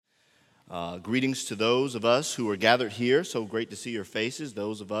Greetings to those of us who are gathered here. So great to see your faces.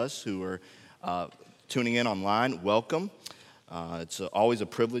 Those of us who are tuning in online, welcome. It's always a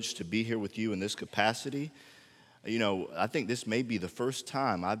privilege to be here with you in this capacity. You know, I think this may be the first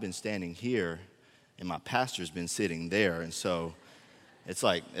time I've been standing here and my pastor's been sitting there. And so it's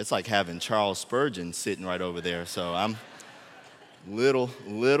like having Charles Spurgeon sitting right over there. So I'm little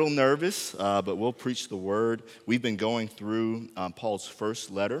nervous, but we'll preach the word. We've been going through Paul's first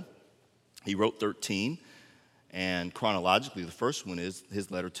letter. He wrote 13, and chronologically, the first one is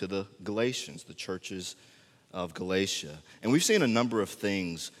his letter to the Galatians, the churches of Galatia. And we've seen a number of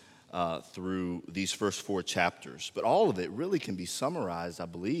things through these first 4 chapters, but all of it really can be summarized, I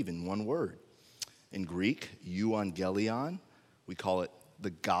believe, in one word. In Greek, euangelion, we call it the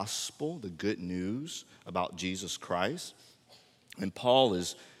gospel, the good news about Jesus Christ. And Paul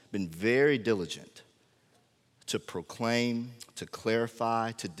has been very diligent to proclaim, to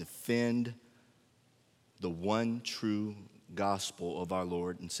clarify, to defend the one true gospel of our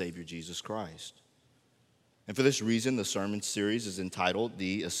Lord and Savior Jesus Christ. And for this reason, the sermon series is entitled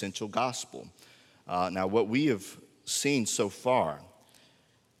The Essential Gospel. Now, what we have seen so far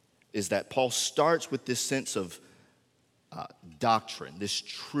is that Paul starts with this sense of doctrine, this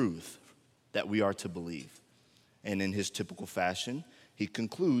truth that we are to believe. And in his typical fashion, he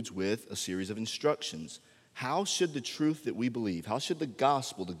concludes with a series of instructions. How should the truth that we believe, how should the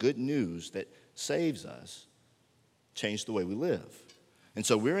gospel, the good news that saves us, change the way we live? And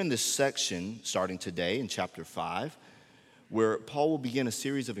so we're in this section starting today in chapter 5, where Paul will begin a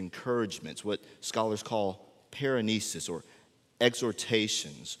series of encouragements, what scholars call paranesis or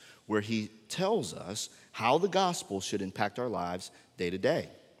exhortations, where he tells us how the gospel should impact our lives day to day.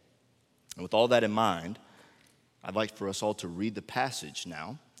 And with all that in mind, I'd like for us all to read the passage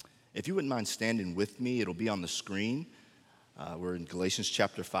now. If you wouldn't mind standing with me, it'll be on the screen. We're in Galatians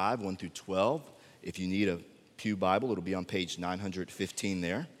chapter 5, 1 through 12. If you need a pew Bible, it'll be on page 915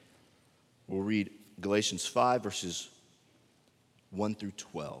 there. We'll read Galatians 5, verses 1 through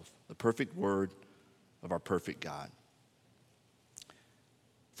 12, the perfect word of our perfect God.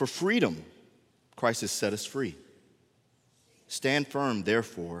 For freedom, Christ has set us free. Stand firm,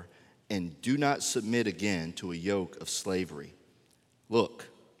 therefore, and do not submit again to a yoke of slavery. Look,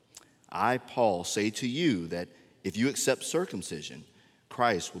 I, Paul, say to you that if you accept circumcision,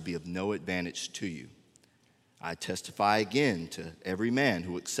 Christ will be of no advantage to you. I testify again to every man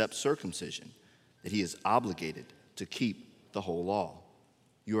who accepts circumcision that he is obligated to keep the whole law.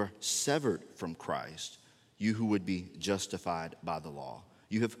 You are severed from Christ, you who would be justified by the law.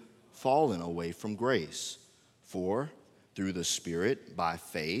 You have fallen away from grace, for through the Spirit, by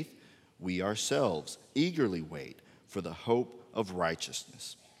faith, we ourselves eagerly wait for the hope of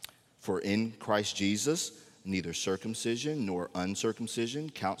righteousness. For in Christ Jesus, neither circumcision nor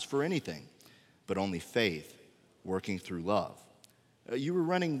uncircumcision counts for anything, but only faith working through love. You were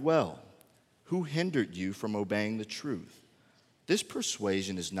running well. Who hindered you from obeying the truth? This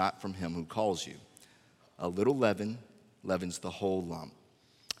persuasion is not from him who calls you. A little leaven leavens the whole lump.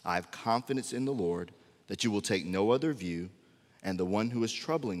 I have confidence in the Lord that you will take no other view, and the one who is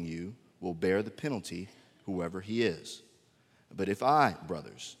troubling you will bear the penalty, whoever he is. But if I,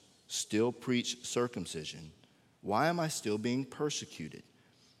 brothers, still preach circumcision, why am I still being persecuted?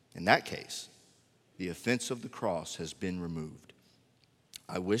 In that case, the offense of the cross has been removed.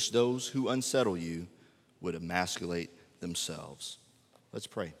 I wish those who unsettle you would emasculate themselves. Let's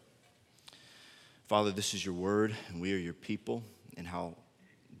pray. Father, this is your word, and we are your people, and how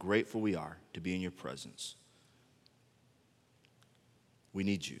grateful we are to be in your presence. We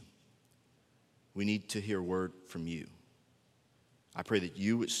need you. We need to hear a word from you. I pray that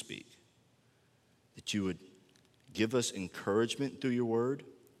you would speak, that you would give us encouragement through your word,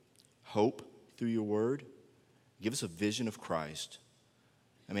 hope through your word. Give us a vision of Christ.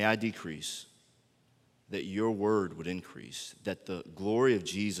 And may I decrease, that your word would increase, that the glory of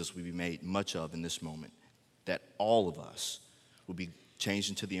Jesus would be made much of in this moment, that all of us will be changed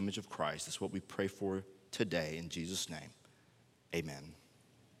into the image of Christ. That's what we pray for today in Jesus' name. Amen.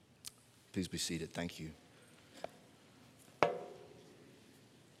 Please be seated. Thank you.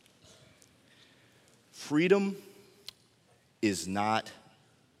 Freedom is not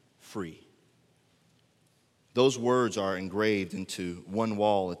free. Those words are engraved into one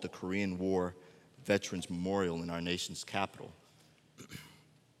wall at the Korean War Veterans Memorial in our nation's capital.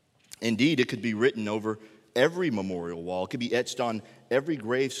 Indeed, it could be written over every memorial wall. It could be etched on every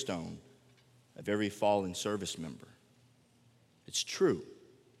gravestone of every fallen service member. It's true.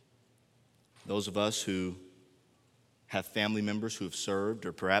 Those of us who have family members who have served,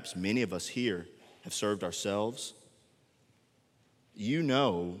 or perhaps many of us here have served ourselves, you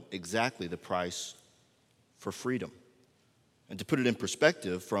know exactly the price for freedom. And to put it in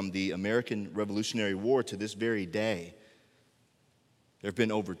perspective, from the American Revolutionary War to this very day, there have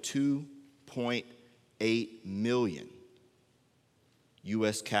been over 2.8 million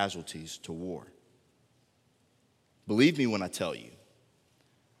U.S. casualties to war. Believe me when I tell you,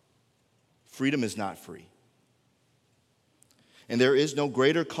 freedom is not free. And there is no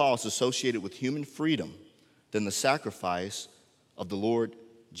greater cost associated with human freedom than the sacrifice of the Lord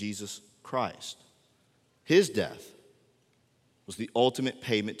Jesus Christ. His death was the ultimate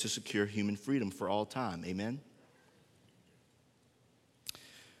payment to secure human freedom for all time. Amen?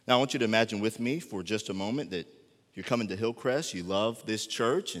 Now, I want you to imagine with me for just a moment that you're coming to Hillcrest, you love this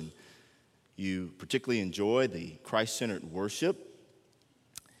church, and you particularly enjoy the Christ-centered worship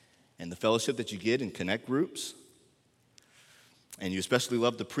and the fellowship that you get in connect groups. And you especially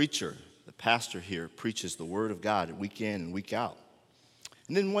love the preacher. The pastor here preaches the Word of God week in and week out.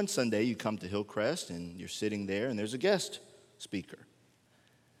 And then one Sunday you come to Hillcrest and you're sitting there and there's a guest speaker.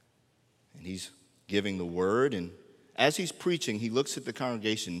 And he's giving the Word, and as he's preaching, he looks at the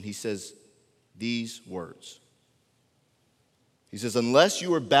congregation and he says these words. He says, "Unless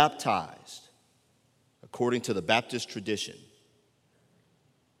you are baptized according to the Baptist tradition,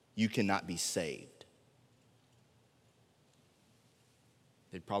 you cannot be saved."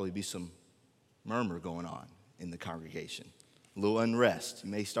 There'd probably be some murmur going on in the congregation, a little unrest. You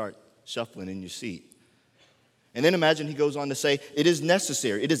may start shuffling in your seat. And then imagine he goes on to say, it is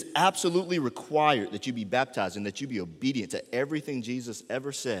necessary, it is absolutely required that you be baptized and that you be obedient to everything Jesus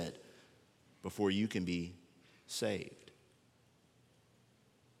ever said before you can be saved.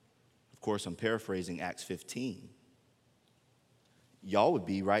 Of course, I'm paraphrasing Acts 15. Y'all would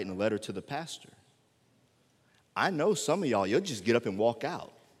be writing a letter to the pastor. I know some of y'all, you'll just get up and walk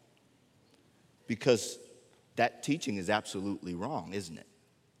out because that teaching is absolutely wrong, isn't it?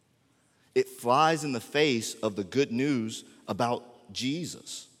 It flies in the face of the good news about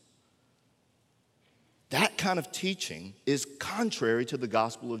Jesus. That kind of teaching is contrary to the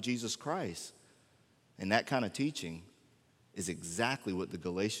gospel of Jesus Christ. And that kind of teaching is exactly what the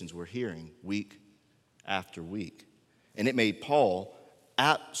Galatians were hearing week after week. And it made Paul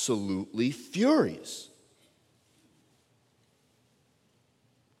absolutely furious.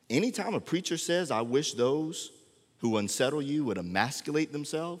 Anytime a preacher says, "I wish those who unsettle you would emasculate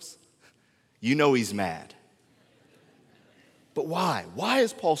themselves," you know he's mad. But why? Why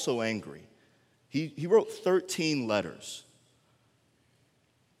is Paul so angry? He wrote 13 letters.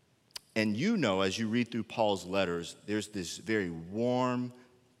 And you know, as you read through Paul's letters, there's this very warm,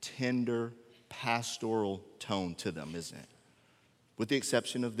 tender, pastoral tone to them, isn't it? With the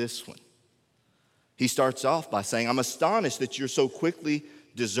exception of this one. He starts off by saying, "I'm astonished that you're so quickly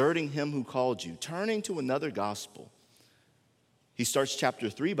deserting him who called you, turning to another gospel." He starts chapter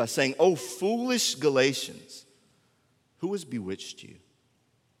 3 by saying, "Oh, foolish Galatians, who has bewitched you?"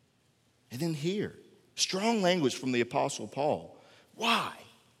 And then here, strong language from the Apostle Paul. Why?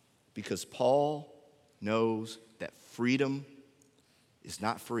 Because Paul knows that freedom is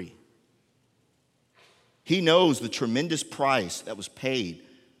not free. He knows the tremendous price that was paid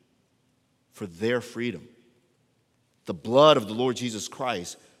for their freedom. The blood of the Lord Jesus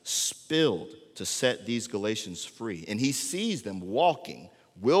Christ spilled to set these Galatians free. And he sees them walking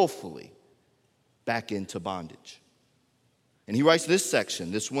willfully back into bondage. And he writes this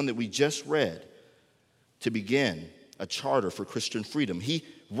section, this one that we just read, to begin a charter for Christian freedom. He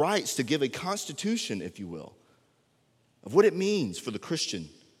writes to give a constitution, if you will, of what it means for the Christian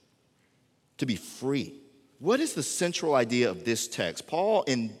to be free. What is the central idea of this text? Paul,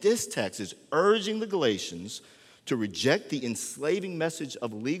 in this text, is urging the Galatians to reject the enslaving message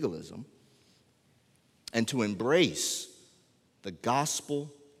of legalism and to embrace the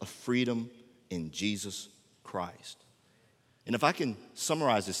gospel of freedom in Jesus Christ. And if I can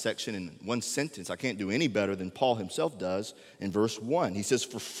summarize this section in one sentence, I can't do any better than Paul himself does in verse 1. He says,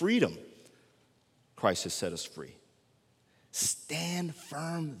 "For freedom, Christ has set us free. Stand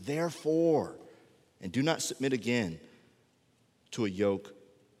firm, therefore, and do not submit again to a yoke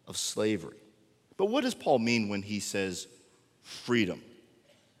of slavery." But what does Paul mean when he says freedom?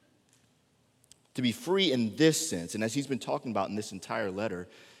 To be free in this sense, and as he's been talking about in this entire letter,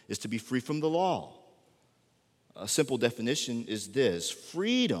 is to be free from the law. A simple definition is this: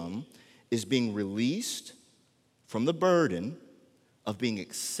 freedom is being released from the burden of being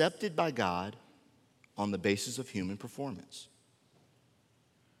accepted by God on the basis of human performance.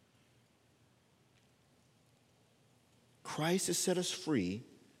 Christ has set us free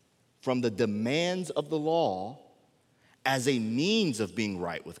from the demands of the law as a means of being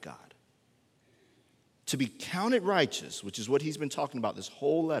right with God. to be counted righteous, which is what he's been talking about this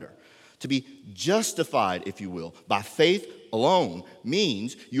whole letter, to be justified, if you will, by faith alone,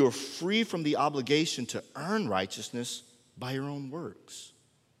 means you are free from the obligation to earn righteousness by your own works.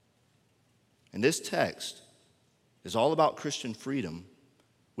 And this text is all about Christian freedom,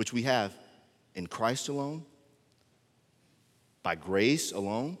 which we have in Christ alone, by grace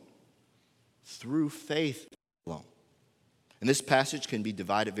alone, through faith alone. And this passage can be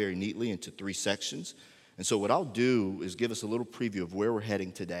divided very neatly into 3 sections. And so what I'll do is give us a little preview of where we're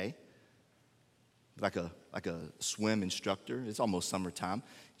heading today. Like a swim instructor. It's almost summertime.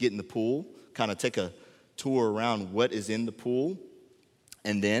 Get in the pool, kind of take a tour around what is in the pool,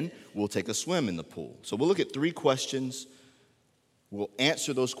 and then we'll take a swim in the pool. So we'll look at 3 questions. We'll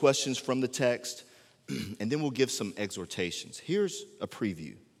answer those questions from the text, and then we'll give some exhortations. Here's a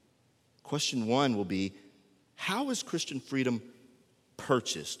preview. Question 1 will be, how is Christian freedom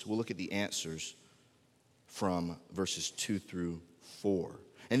purchased? We'll look at the answers from verses 2 through 4.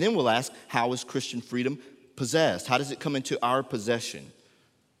 And then we'll ask, how is Christian freedom possessed? How does it come into our possession?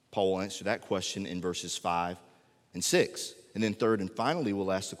 Paul will answer that question in verses 5 and 6. And then third and finally,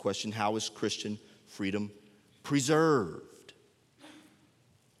 we'll ask the question, how is Christian freedom preserved?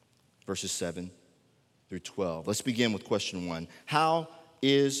 Verses 7 through 12. Let's begin with question 1. How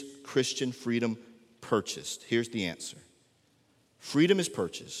is Christian freedom purchased? Here's the answer. Freedom is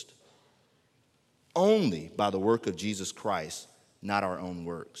purchased only by the work of Jesus Christ, not our own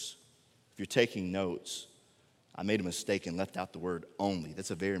works. If you're taking notes, I made a mistake and left out the word only.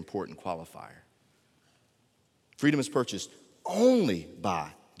 That's a very important qualifier. Freedom is purchased only by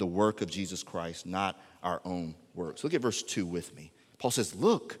the work of Jesus Christ, not our own works. Look at verse 2 with me. Paul says,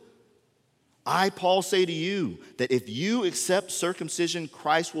 look, I, Paul, say to you that if you accept circumcision,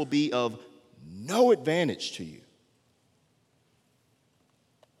 Christ will be of no advantage to you.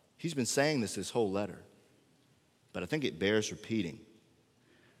 He's been saying this whole letter, but I think it bears repeating.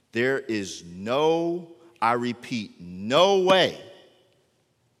 There is no, I repeat, no way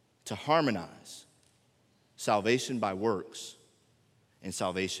to harmonize salvation by works and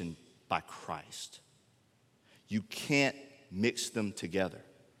salvation by Christ. You can't mix them together.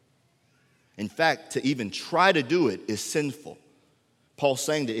 In fact, to even try to do it is sinful. Paul's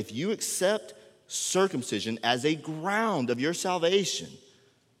saying that if you accept circumcision as a ground of your salvation,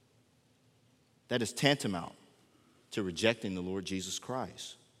 that is tantamount to rejecting the Lord Jesus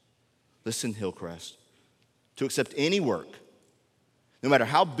Christ. Listen, Hillcrest, to accept any work, no matter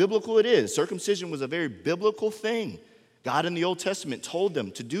how biblical it is, circumcision was a very biblical thing. God in the Old Testament told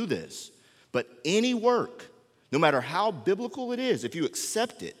them to do this. But any work, no matter how biblical it is, if you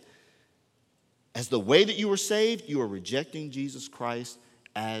accept it as the way that you were saved, you are rejecting Jesus Christ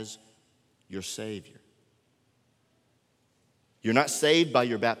as your Savior. You're not saved by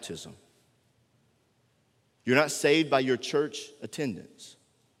your baptism. You're not saved by your church attendance.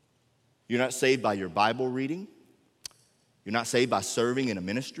 You're not saved by your Bible reading. You're not saved by serving in a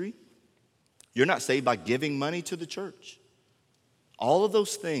ministry. You're not saved by giving money to the church. All of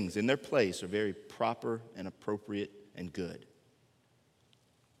those things in their place are very proper and appropriate and good.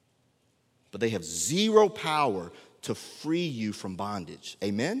 But they have zero power to free you from bondage.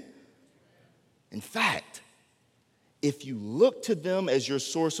 Amen? In fact, if you look to them as your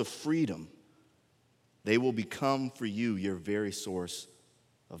source of freedom, they will become for you your very source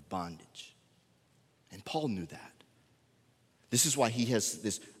of bondage. And Paul knew that. This is why he has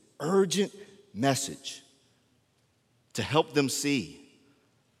this urgent message to help them see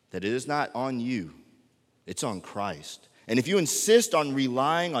that it is not on you, it's on Christ. And if you insist on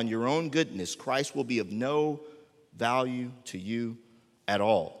relying on your own goodness, Christ will be of no value to you at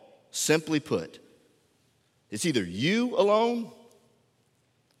all. Simply put, it's either you alone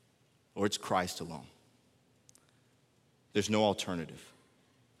or it's Christ alone. There's no alternative.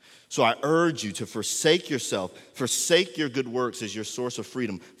 So I urge you to forsake yourself, forsake your good works as your source of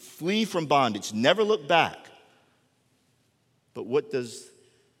freedom. Flee from bondage, never look back. But what does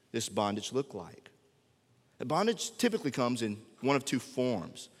this bondage look like? The bondage typically comes in one of 2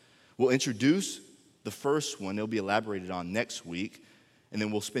 forms. We'll introduce the first one. It'll be elaborated on next week. And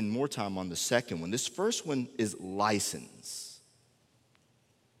then we'll spend more time on the second one. This first one is license,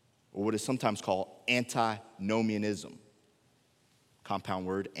 or what is sometimes called antinomianism. Compound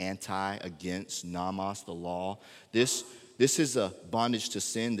word, anti, against, nomos, the law. This is a bondage to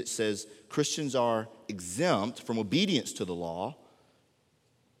sin that says Christians are exempt from obedience to the law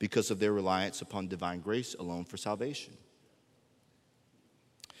because of their reliance upon divine grace alone for salvation.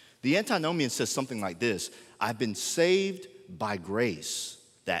 The antinomian says something like this: I've been saved by grace.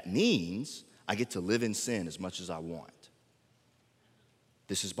 That means I get to live in sin as much as I want.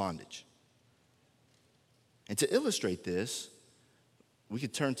 This is bondage. And to illustrate this, we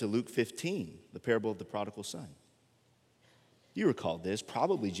could turn to Luke 15, the parable of the prodigal son. You recall this,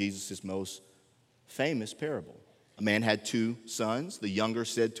 probably Jesus' most famous parable. A man had two sons. The younger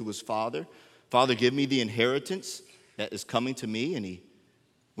said to his father, "Father, give me the inheritance that is coming to me." And he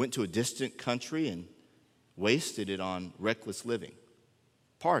went to a distant country and wasted it on reckless living,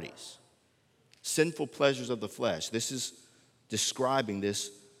 parties, sinful pleasures of the flesh. This is describing this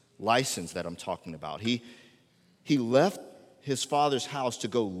license that I'm talking about. He left his father's house to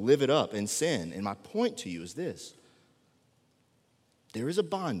go live it up in sin. And my point to you is this: there is a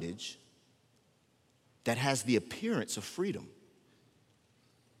bondage that has the appearance of freedom.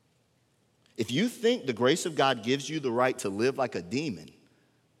 If you think the grace of God gives you the right to live like a demon,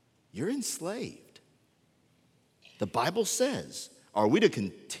 you're enslaved. The Bible says, are we to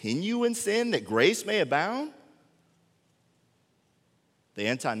continue in sin that grace may abound? The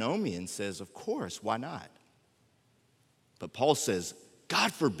antinomian says, of course, why not? But Paul says,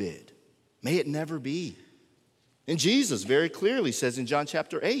 God forbid, may it never be. And Jesus very clearly says in John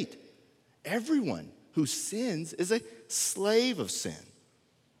chapter 8, everyone who sins is a slave of sin.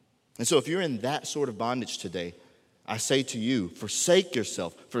 And so if you're in that sort of bondage today, I say to you, forsake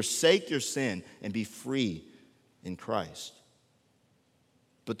yourself, forsake your sin, and be free in Christ.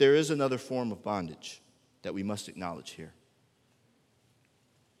 But there is another form of bondage that we must acknowledge here.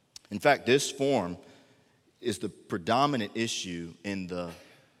 In fact, this form is the predominant issue in the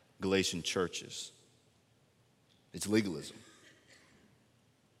Galatian churches. It's legalism.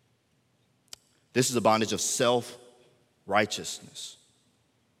 This is a bondage of self-righteousness.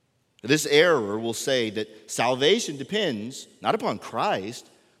 This error will say that salvation depends not upon Christ,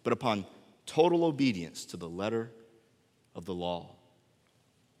 but upon total obedience to the letter of the law.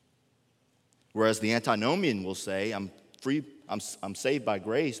 Whereas the antinomian will say, I'm free, I'm saved by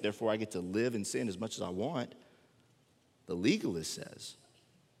grace, therefore I get to live in sin as much as I want. The legalist says,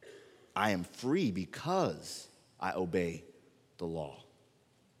 I am free because I obey the law.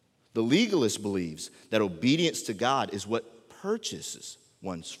 The legalist believes that obedience to God is what purchases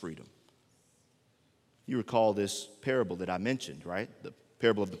one's freedom. You recall this parable that I mentioned, right? The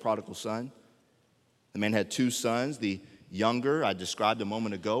parable of the prodigal son. The man had two sons. The younger, I described a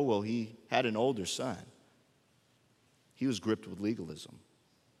moment ago, well, he had an older son. He was gripped with legalism.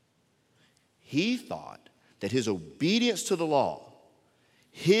 He thought that his obedience to the law,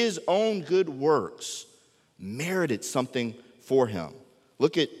 his own good works, merited something for him.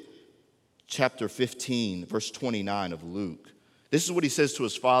 Look at chapter 15, verse 29 of Luke. This is what he says to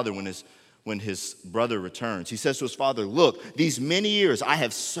his father when his brother returns. He says to his father, look, these many years I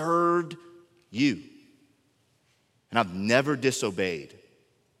have served you, and I've never disobeyed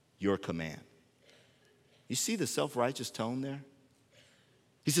your command. You see the self-righteous tone there?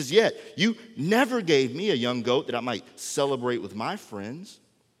 He says, yet you never gave me a young goat that I might celebrate with my friends.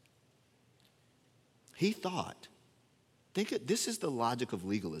 He thought, this is the logic of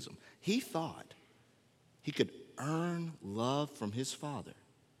legalism. He thought he could earn love from his father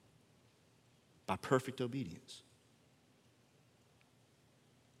by perfect obedience.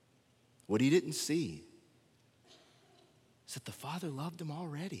 What he didn't see is that the father loved him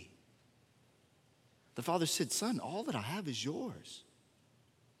already. The father said, son, all that I have is yours.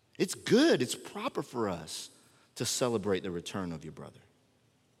 It's good, it's proper for us to celebrate the return of your brother.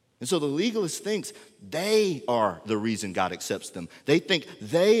 And so the legalist thinks they are the reason God accepts them. They think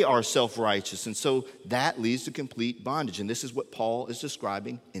they are self-righteous, and so that leads to complete bondage. And this is what Paul is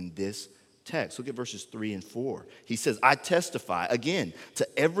describing in this text. Look at verses 3 and 4. He says, I testify, again, to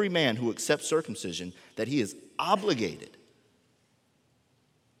every man who accepts circumcision that he is obligated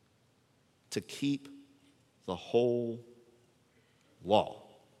to keep the whole law.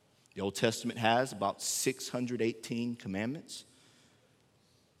 The Old Testament has about 618 commandments.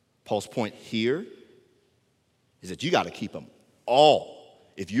 Paul's point here is that you got to keep them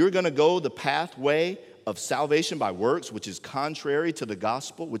all. If you're going to go the pathway of salvation by works, which is contrary to the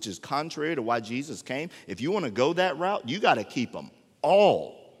gospel, which is contrary to why Jesus came, if you want to go that route, you got to keep them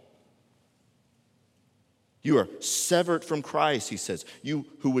all. You are severed from Christ, he says. You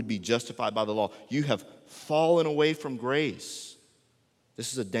who would be justified by the law, you have fallen away from grace.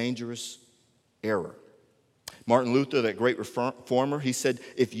 This is a dangerous error. Martin Luther, that great reformer, he said,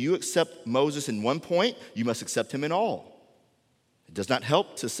 if you accept Moses in one point, you must accept him in all. It does not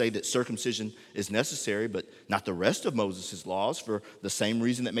help to say that circumcision is necessary, but not the rest of Moses' laws, for the same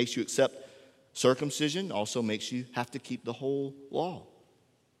reason that makes you accept circumcision also makes you have to keep the whole law.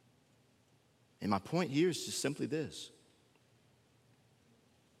 And my point here is just simply this.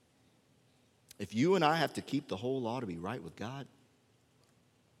 If you and I have to keep the whole law to be right with God,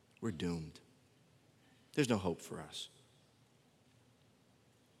 we're doomed. there's no hope for us.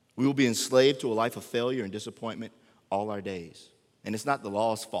 We will be enslaved to a life of failure and disappointment all our days. And it's not the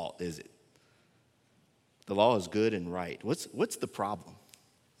law's fault, is it? The law is good and right. What's the problem?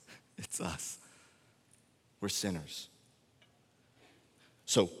 It's us. We're sinners.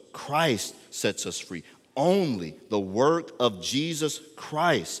 So Christ sets us free. Only the work of Jesus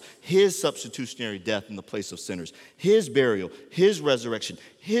Christ, his substitutionary death in the place of sinners, his burial, his resurrection,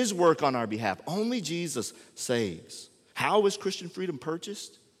 his work on our behalf. Only Jesus saves. How is Christian freedom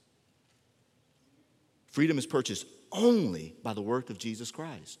purchased? Freedom is purchased only by the work of Jesus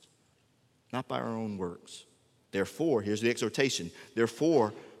Christ, not by our own works. Therefore, here's the exhortation.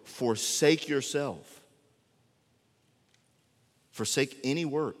 Therefore, forsake yourself. Forsake any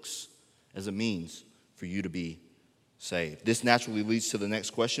works as a means for you to be saved. This naturally leads to the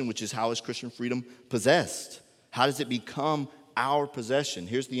next question, which is, how is Christian freedom possessed? How does it become our possession?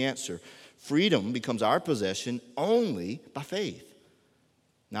 Here's the answer. Freedom becomes our possession only by faith,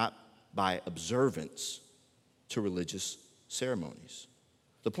 not by observance to religious ceremonies.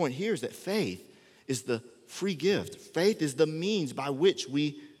 The point here is that faith is the free gift. Faith is the means by which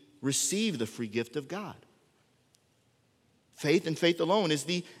we receive the free gift of God. Faith and faith alone is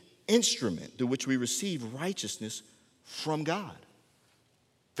the instrument through which we receive righteousness from God.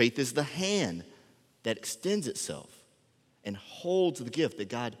 Faith is the hand that extends itself and holds the gift that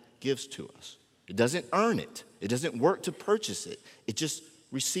God gives to us. It doesn't earn it. It doesn't work to purchase it. It just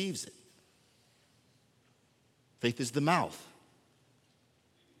receives it. Faith is the mouth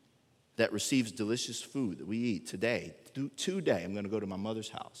that receives delicious food that we eat today. Today, I'm going to go to my mother's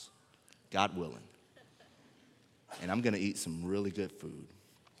house, God willing, and I'm going to eat some really good food.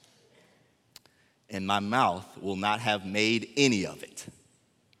 And my mouth will not have made any of it.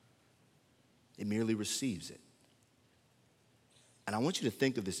 It merely receives it. And I want you to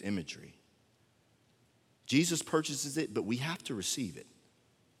think of this imagery. Jesus purchases it, but we have to receive it.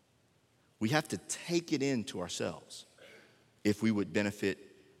 We have to take it into ourselves if we would benefit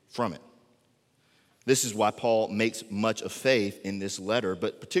from it. This is why Paul makes much of faith in this letter,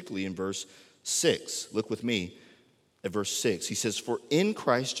 but particularly in verse 6. Look with me at verse 6. He says, "For in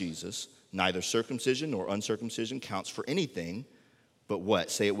Christ Jesus, neither circumcision nor uncircumcision counts for anything, but" what?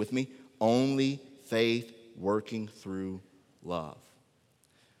 Say it with me. "Only faith working through love."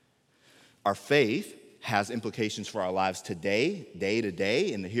 Our faith has implications for our lives today, day to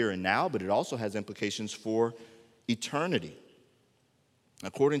day, in the here and now, but it also has implications for eternity.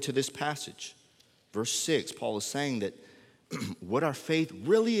 According to this passage, verse 6, Paul is saying that what our faith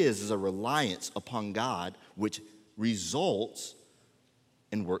really is a reliance upon God, which results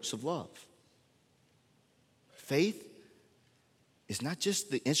in works of love. Faith is not just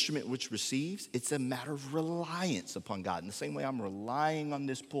the instrument which receives, it's a matter of reliance upon God. In the same way I'm relying on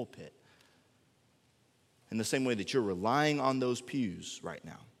this pulpit, in the same way that you're relying on those pews right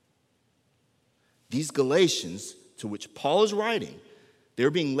now. These Galatians, to which Paul is writing,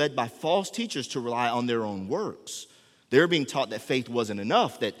 they're being led by false teachers to rely on their own works. They're being taught that faith wasn't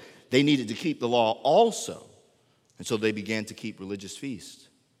enough, that they needed to keep the law also. And so they began to keep religious feasts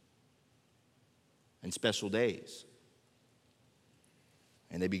and special days.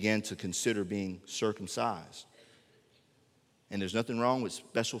 And they began to consider being circumcised. And there's nothing wrong with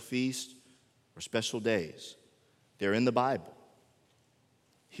special feasts or special days. They're in the Bible.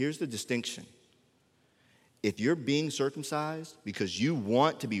 Here's the distinction. If you're being circumcised because you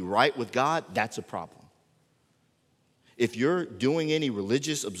want to be right with God, that's a problem. If you're doing any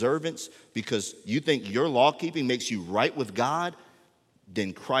religious observance because you think your law keeping makes you right with God,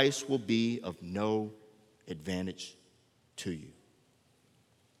 then Christ will be of no advantage to you.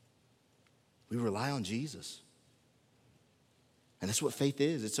 We rely on Jesus. And that's what faith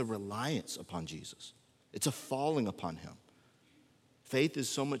is. It's a reliance upon Jesus. It's a falling upon him. Faith is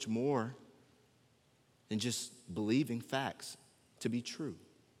so much more than just believing facts to be true.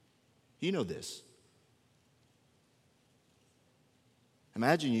 You know this.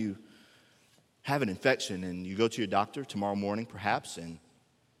 Imagine you have an infection and you go to your doctor tomorrow morning perhaps, and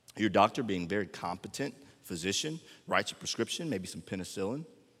your doctor, being a very competent physician, writes a prescription, maybe some penicillin,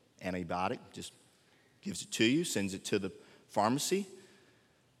 antibiotic, just gives it to you, sends it to the pharmacy,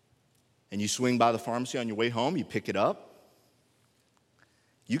 and you swing by the pharmacy on your way home, you pick it up.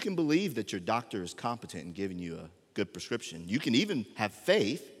 You can believe that your doctor is competent in giving you a good prescription. You can even have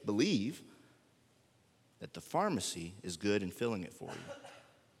faith, believe that the pharmacy is good in filling it for you.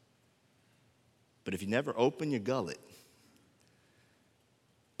 But if you never open your gullet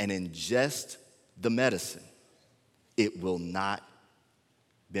and ingest the medicine, it will not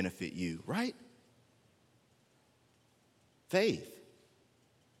benefit you, right? Faith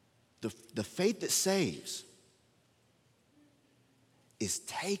The faith that saves is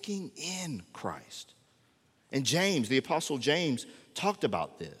taking in Christ. And James, the Apostle James, talked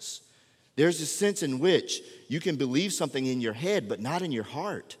about this. There's a sense in which you can believe something in your head, but not in your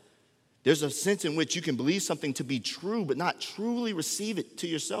heart. There's a sense in which you can believe something to be true, but not truly receive it to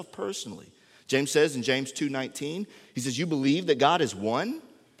yourself personally. James says in James 2:19, he says, you believe that God is one?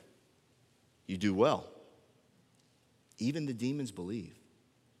 You do well. Even the demons believe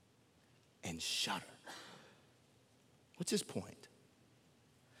and shudder. What's his point?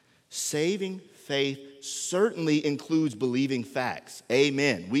 Saving faith certainly includes believing facts.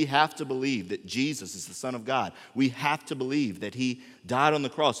 Amen. We have to believe that Jesus is the Son of God. We have to believe that he died on the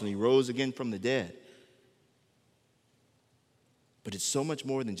cross and he rose again from the dead. But it's so much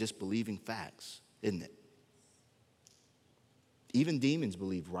more than just believing facts, isn't it? Even demons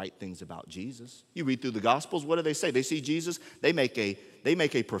believe right things about Jesus. You read through the Gospels, what do they say? They see Jesus, they make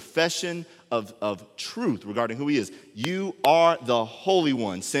a profession of truth regarding who he is. You are the Holy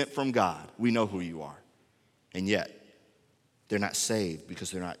One sent from God. We know who you are. And yet, they're not saved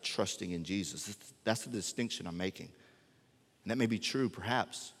because they're not trusting in Jesus. That's the distinction I'm making. And that may be true,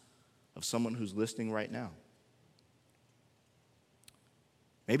 perhaps, of someone who's listening right now.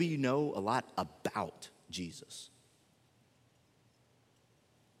 Maybe you know a lot about Jesus.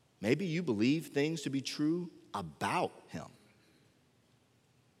 Maybe you believe things to be true about him.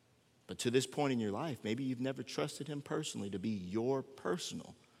 But to this point in your life, maybe you've never trusted him personally to be your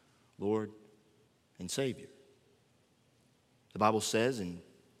personal Lord and Savior. The Bible says in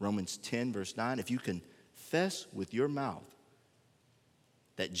Romans 10, verse 9, if you confess with your mouth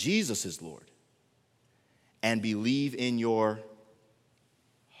that Jesus is Lord and believe in your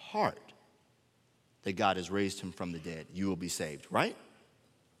heart that God has raised him from the dead, you will be saved, right?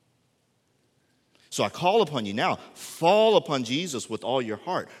 So I call upon you now, fall upon Jesus with all your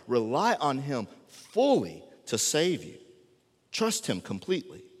heart. Rely on him fully to save you. Trust him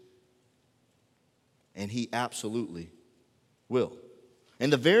completely. And he absolutely will.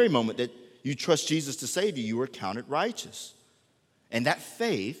 And the very moment that you trust Jesus to save you, you are counted righteous. And that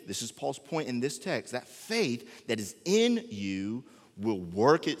faith, this is Paul's point in this text, that faith that is in you will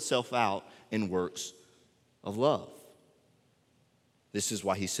work itself out in works of love. This is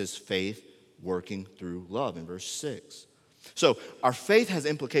why he says faith working through love in verse 6. So our faith has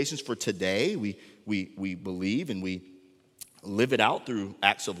implications for today. We believe and we live it out through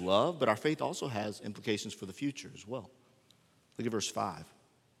acts of love, but our faith also has implications for the future as well. Look at verse 5.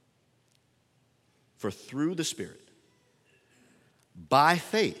 For through the Spirit, by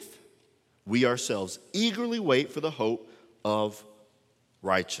faith, we ourselves eagerly wait for the hope of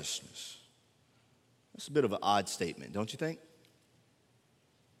righteousness. That's a bit of an odd statement, don't you think?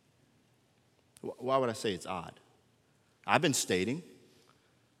 Why would I say it's odd? I've been stating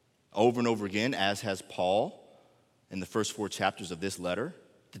over and over again, as has Paul in the first 4 chapters of this letter,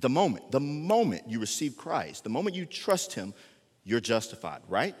 that the moment you receive Christ, the moment you trust him, you're justified,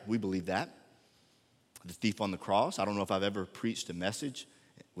 right? We believe that. The thief on the cross, I don't know if I've ever preached a message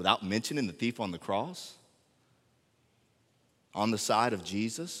without mentioning the thief on the cross. On the side of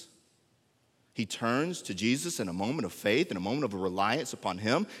Jesus, he turns to Jesus in a moment of faith, in a moment of reliance upon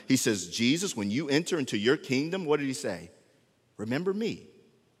him. He says, Jesus, when you enter into your kingdom, what did he say? Remember me.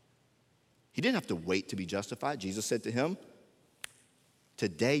 He didn't have to wait to be justified. Jesus said to him,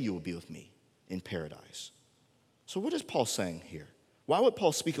 today you will be with me in paradise. So what is Paul saying here? Why would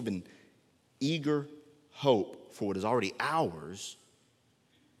Paul speak of an eager hope for what is already ours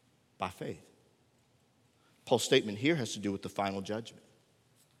by faith? Paul's statement here has to do with the final judgment.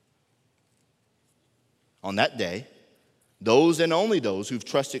 On that day, those and only those who've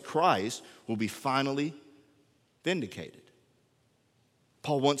trusted Christ will be finally vindicated.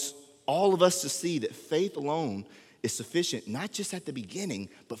 Paul wants all of us to see that faith alone is sufficient, not just at the beginning,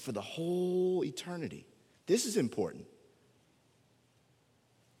 but for the whole eternity. This is important.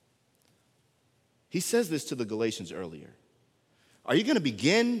 He says this to the Galatians earlier. Are you going to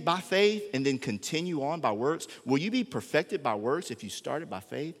begin by faith and then continue on by works? Will you be perfected by works if you started by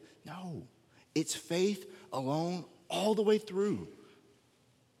faith? No. It's faith alone all the way through.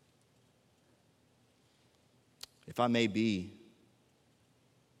 If I may be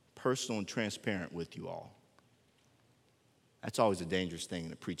personal and transparent with you all, that's always a dangerous thing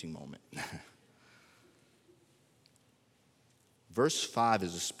in a preaching moment. Verse 5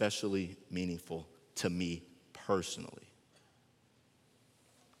 is especially meaningful to me personally.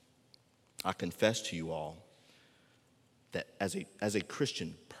 I confess to you all that as a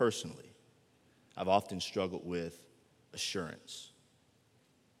Christian personally, I've often struggled with assurance.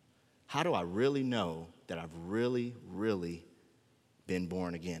 How do I really know that I've really been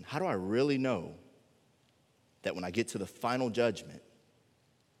born again? How do I really know that when I get to the final judgment,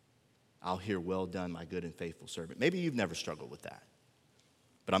 I'll hear, well done, my good and faithful servant? Maybe you've never struggled with that,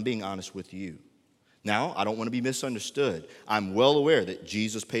 but I'm being honest with you. Now, I don't want to be misunderstood. I'm well aware that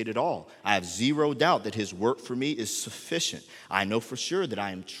Jesus paid it all. I have zero doubt that his work for me is sufficient. I know for sure that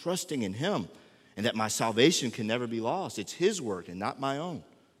I am trusting in him and that my salvation can never be lost. It's his work and not my own.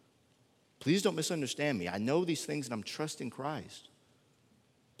 Please don't misunderstand me. I know these things and I'm trusting Christ.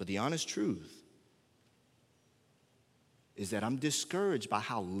 But the honest truth is that I'm discouraged by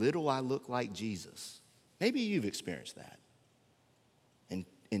how little I look like Jesus. Maybe you've experienced that. And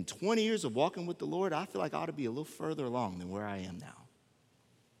in 20 years of walking with the Lord, I feel like I ought to be a little further along than where I am now.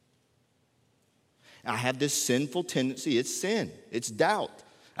 I have this sinful tendency, it's sin, it's doubt.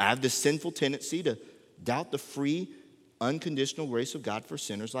 I have this sinful tendency to doubt the free, unconditional grace of God for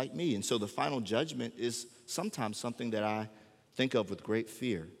sinners like me. And so the final judgment is sometimes something that I think of with great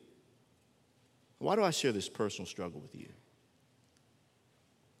fear. Why do I share this personal struggle with you?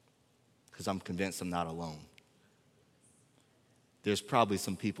 Because I'm convinced I'm not alone. There's probably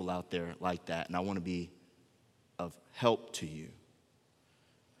some people out there like that, and I want to be of help to you.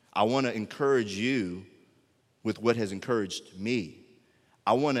 I want to encourage you with what has encouraged me.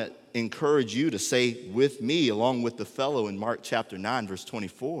 I want to encourage you to say with me, along with the fellow in Mark chapter 9, verse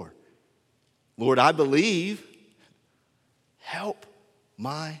 24, Lord, I believe, help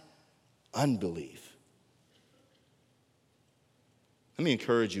my unbelief. Let me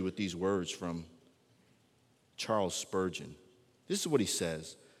encourage you with these words from Charles Spurgeon. This is what he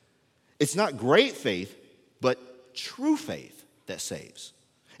says. It's not great faith, but true faith that saves.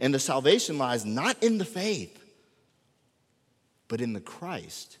 And the salvation lies not in the faith, but in the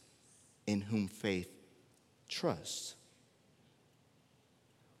Christ in whom faith trusts.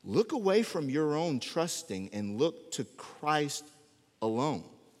 Look away from your own trusting and look to Christ alone.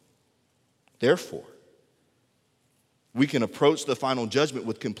 Therefore, we can approach the final judgment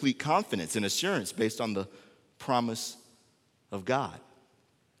with complete confidence and assurance based on the promise of God.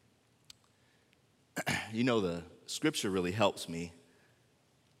 You know, the scripture really helps me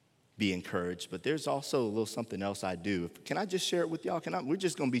be encouraged, but there's also a little something else I do. Can I just share it with y'all? We're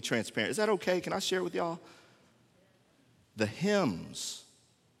just going to be transparent. Is that okay? Can I share it with y'all? The hymns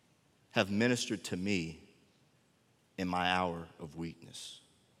have ministered to me in my hour of weakness.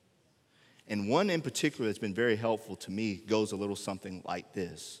 And one in particular that's been very helpful to me goes a little something like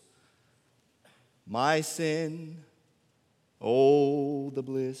this. My sin, oh, the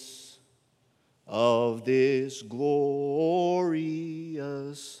bliss of this glorious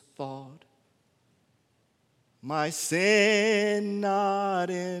thought. My sin not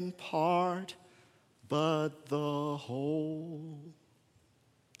in part, but the whole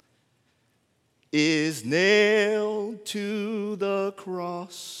is nailed to the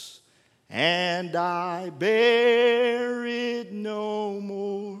cross, and I bear it no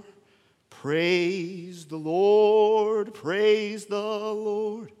more. Praise the Lord,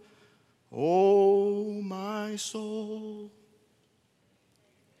 oh my soul.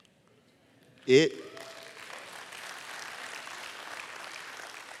 It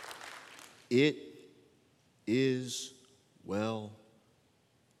is well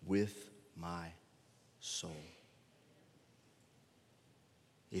with my soul.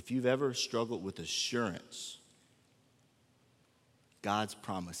 If you've ever struggled with assurance, God's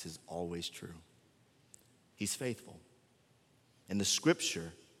promise is always true. He's faithful. And the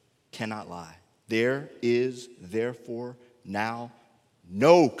scripture cannot lie. There is therefore now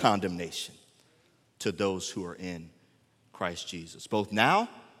no condemnation to those who are in Christ Jesus, both now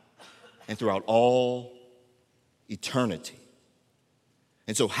and throughout all eternity.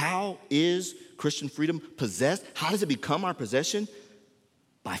 And so how is Christian freedom possessed? How does it become our possession?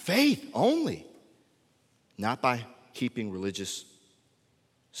 By faith only, not by keeping religious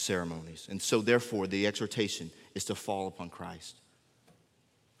ceremonies. And so therefore the exhortation is to fall upon Christ.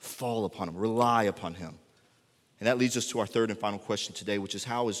 Fall upon him, rely upon him. And that leads us to our third and final question today, which is,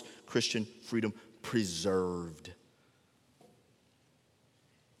 how is Christian freedom preserved?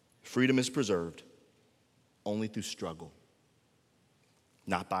 Freedom is preserved only through struggle,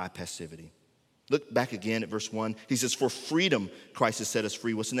 not by passivity. Look back again at verse 1. He says, for freedom Christ has set us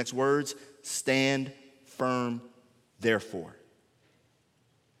free. What's the next words? Stand firm, therefore.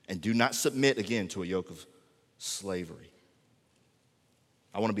 And do not submit again to a yoke of slavery.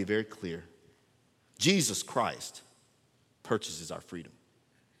 I want to be very clear. Jesus Christ purchases our freedom.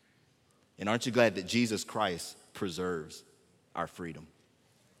 And aren't you glad that Jesus Christ preserves our freedom?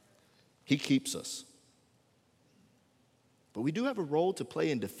 He keeps us. But we do have a role to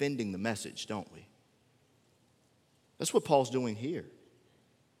play in defending the message, don't we? That's what Paul's doing here.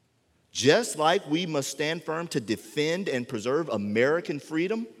 Just like we must stand firm to defend and preserve American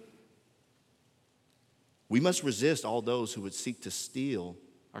freedom, we must resist all those who would seek to steal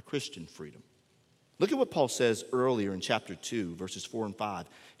our Christian freedom. Look at what Paul says earlier in chapter 2, verses 4 and 5.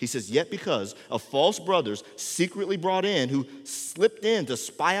 He says, "Yet because of false brothers secretly brought in, who slipped in to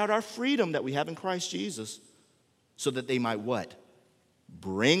spy out our freedom that we have in Christ Jesus, so that they might" what?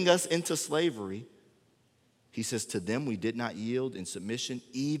 "Bring us into slavery." He says, "To them we did not yield in submission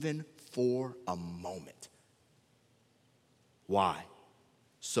even for a moment." Why?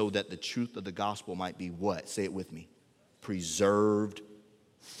 So that the truth of the gospel might be what? Say it with me. Preserved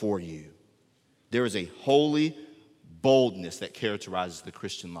for you. There is a holy boldness that characterizes the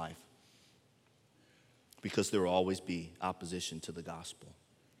Christian life, because there will always be opposition to the gospel.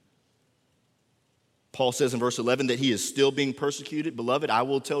 Paul says in verse 11 that he is still being persecuted. Beloved, I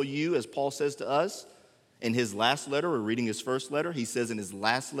will tell you, as Paul says to us in his last letter, we're reading his first letter, he says in his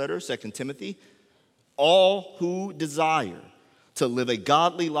last letter, 2 Timothy, all who desire to live a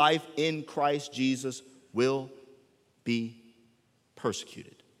godly life in Christ Jesus will be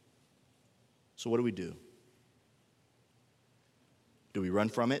persecuted. So what do we do? Do we run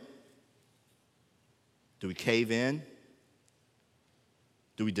from it? Do we cave in?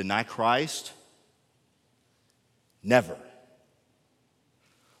 Do we deny Christ? Never.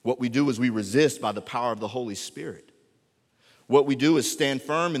 What we do is we resist by the power of the Holy Spirit. What we do is stand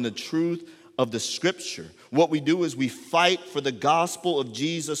firm in the truth of the Scripture. What we do is we fight for the gospel of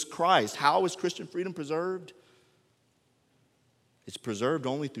Jesus Christ. How is Christian freedom preserved? It's preserved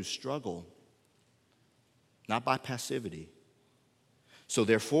only through struggle, not by passivity. So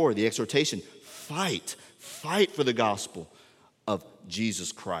therefore, the exhortation, fight for the gospel of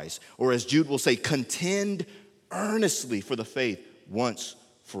Jesus Christ. Or as Jude will say, contend earnestly for the faith once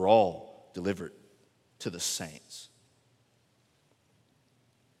for all delivered to the saints.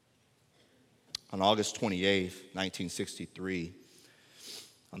 On August 28th, 1963,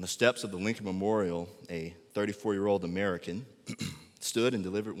 on the steps of the Lincoln Memorial, a 34-year-old American stood and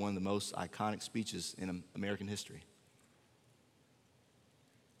delivered one of the most iconic speeches in American history.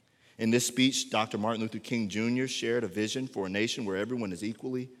 In this speech, Dr. Martin Luther King Jr. shared a vision for a nation where everyone is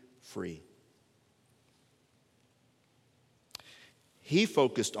equally free. He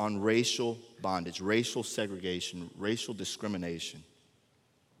focused on racial bondage, racial segregation, racial discrimination.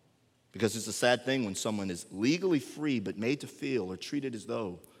 Because it's a sad thing when someone is legally free but made to feel or treated as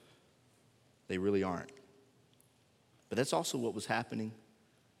though they really aren't. But that's also what was happening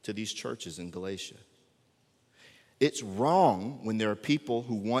to these churches in Galatia. It's wrong when there are people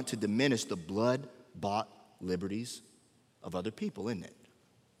who want to diminish the blood-bought liberties of other people, isn't it?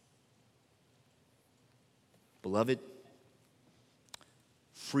 Beloved,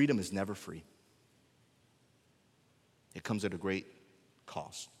 freedom is never free. It comes at a great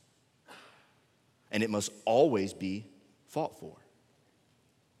cost. And it must always be fought for.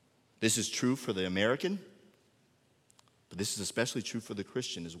 This is true for the American, but this is especially true for the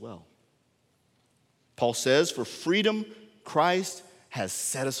Christian as well. Paul says, for freedom, Christ has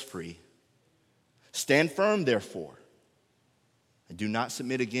set us free. Stand firm, therefore, and do not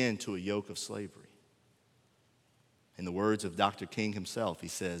submit again to a yoke of slavery. In the words of Dr. King himself, he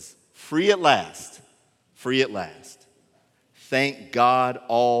says, free at last, free at last. Thank God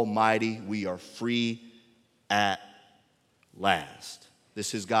Almighty, we are free at last.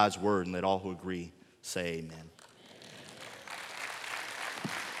 This is God's word, and let all who agree say amen.